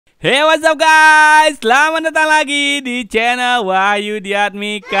Hey, what's up guys? Selamat datang lagi di channel Wahyu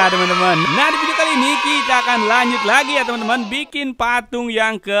Diatmika, teman-teman. Nah, di video kali ini kita akan lanjut lagi ya, teman-teman, bikin patung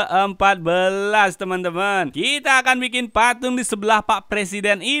yang ke-14, teman-teman. Kita akan bikin patung di sebelah Pak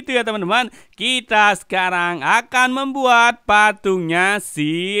Presiden itu ya, teman-teman. Kita sekarang akan membuat patungnya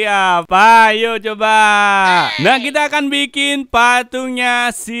siapa? Ayo coba. Nah, kita akan bikin patungnya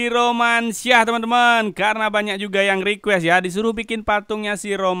si Romansyah, teman-teman. Karena banyak juga yang request ya, disuruh bikin patungnya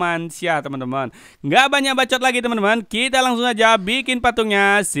si Romansyah, teman-teman. Nggak banyak bacot lagi, teman-teman. Kita langsung aja bikin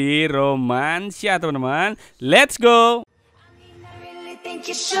patungnya si Romansyah, teman-teman. Let's go.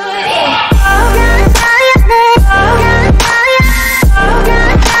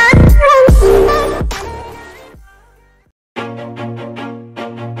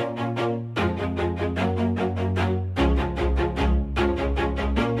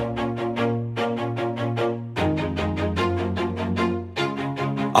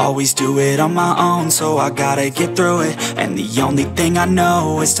 Always do it on my own, so I gotta get through it. And the only thing I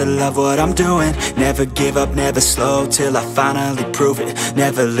know is to love what I'm doing. Never give up, never slow, till I finally prove it.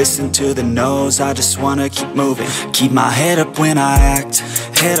 Never listen to the no's, I just wanna keep moving. Keep my head up when I act,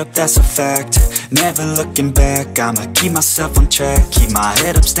 head up, that's a fact. Never looking back, I'ma keep myself on track. Keep my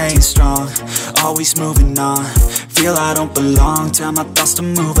head up, staying strong, always moving on. Feel I don't belong, tell my thoughts to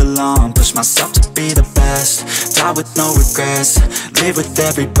move along. Push myself to be the best, die with no regrets. Live with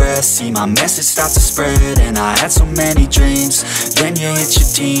every breath, see my message start to spread. And I had so many dreams, then you hit your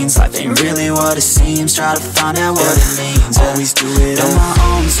teens. Life ain't really what it seems, try to find out what it means. Always do it on my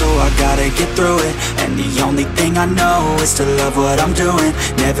own, so I gotta get through it. And the only thing I know is to love what I'm doing.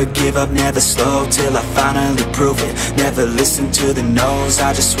 Never give up, never slow, till I finally prove it. Never listen to the no's, I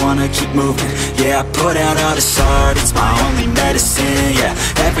just wanna keep moving. Yeah, I put out all this art, it's my only medicine. Yeah,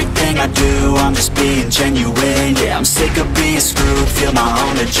 everything I do, I'm just being genuine. Yeah, I'm sick of being screwed, feel my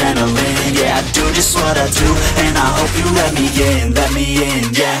own adrenaline. Yeah, I do just what I do, and I hope you let me in,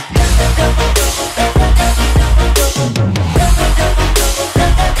 yeah.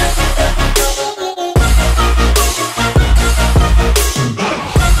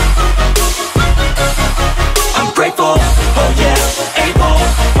 I'm grateful, oh yeah, able,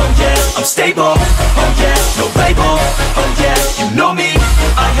 oh yeah, I'm stable, oh yeah, no label, oh yeah, you know me,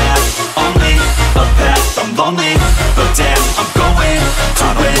 I have only a path, I'm lonely, but damn, I'm going to win.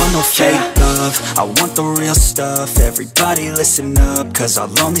 I don't want no fake love, I want the real stuff. Everybody listen up, cause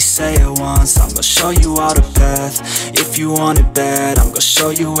I'll only say it once. I'm gonna show you all the path, if you want it bad. I'm gonna show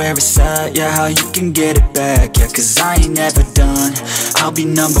you where it's at, yeah, how you can get it back. Yeah, cause I ain't never done, I'll be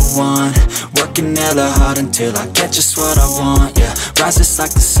 #1. Working hella hard until I get just what I want. Yeah, rises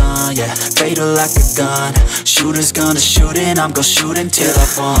like the sun, yeah, fatal like a gun. Shooters gonna shoot and I'm gonna shoot until I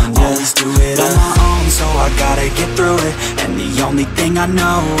won. Yeah, always do it on my own, so I gotta get through it. And the only thing I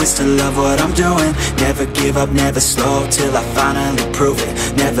know is to love what I'm doing. Never give up, never slow, till I finally prove it.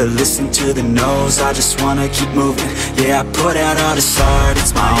 Never listen to the no's, I just wanna keep moving. Yeah, I put out all this art,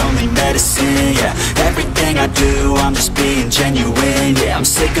 it's my only medicine. Yeah, everything I do, I'm just being genuine. Yeah, I'm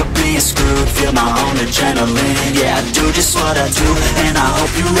sick of being screwed, feel my own adrenaline. Yeah, I do just what I do, and I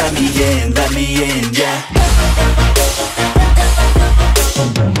hope you let me in, yeah.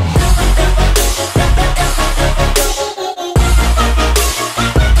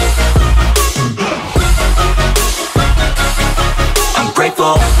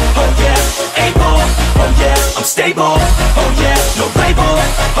 Grateful, oh yeah, able, oh yeah, I'm stable, oh yeah, no label,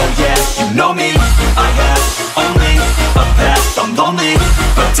 oh yeah, you know me, I have only a path, I'm lonely,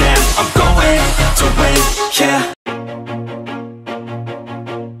 but damn, I'm going to win, yeah.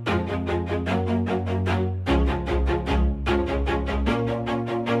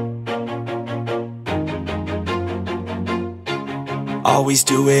 Always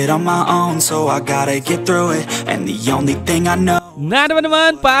do it on my own, so I gotta get through it. And the only thing I know. Nah,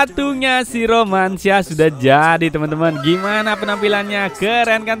 teman-teman, patungnya si Romansyah sudah jadi, teman-teman. Gimana penampilannya?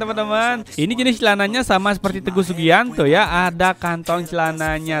 Keren kan, teman-teman? Ini jenis celananya sama seperti TEGUH SUGIANTO ya. Ada kantong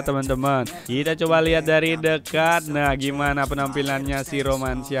celananya, teman-teman. Kita coba lihat dari dekat. Nah, gimana penampilannya si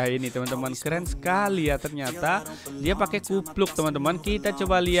Romansyah ini, teman-teman? Keren sekali ya, ternyata dia pakai kupluk, teman-teman. Kita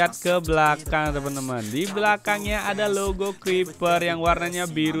coba lihat ke belakang, teman-teman. Di belakangnya ada logo creeper yang warnanya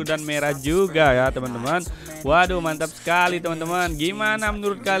biru dan merah juga ya, teman-teman. Waduh, mantap sekali, teman-teman. Gimana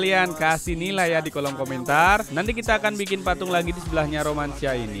menurut kalian? Kasih nilai ya di kolom komentar. Nanti kita akan bikin patung lagi di sebelahnya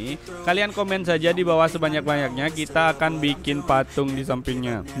Romansyah ini. Kalian komen saja di bawah sebanyak-banyaknya. Kita akan bikin patung di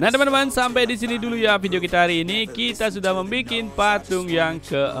sampingnya. Nah, teman-teman, sampai di sini dulu ya video kita hari ini. Kita sudah membuat patung yang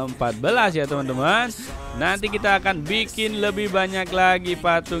ke-14 ya, teman-teman. Nanti kita akan bikin lebih banyak lagi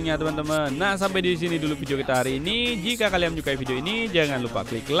patungnya, teman-teman. Nah, sampai di sini dulu video kita hari ini. Jika kalian menyukai video ini, jangan jangan lupa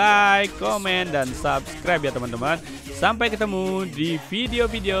klik like, komen, dan subscribe ya teman-teman. Sampai ketemu di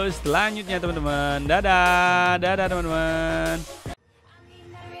video-video selanjutnya teman-teman. Dadah, dadah teman-teman.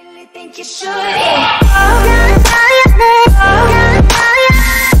 Think you should.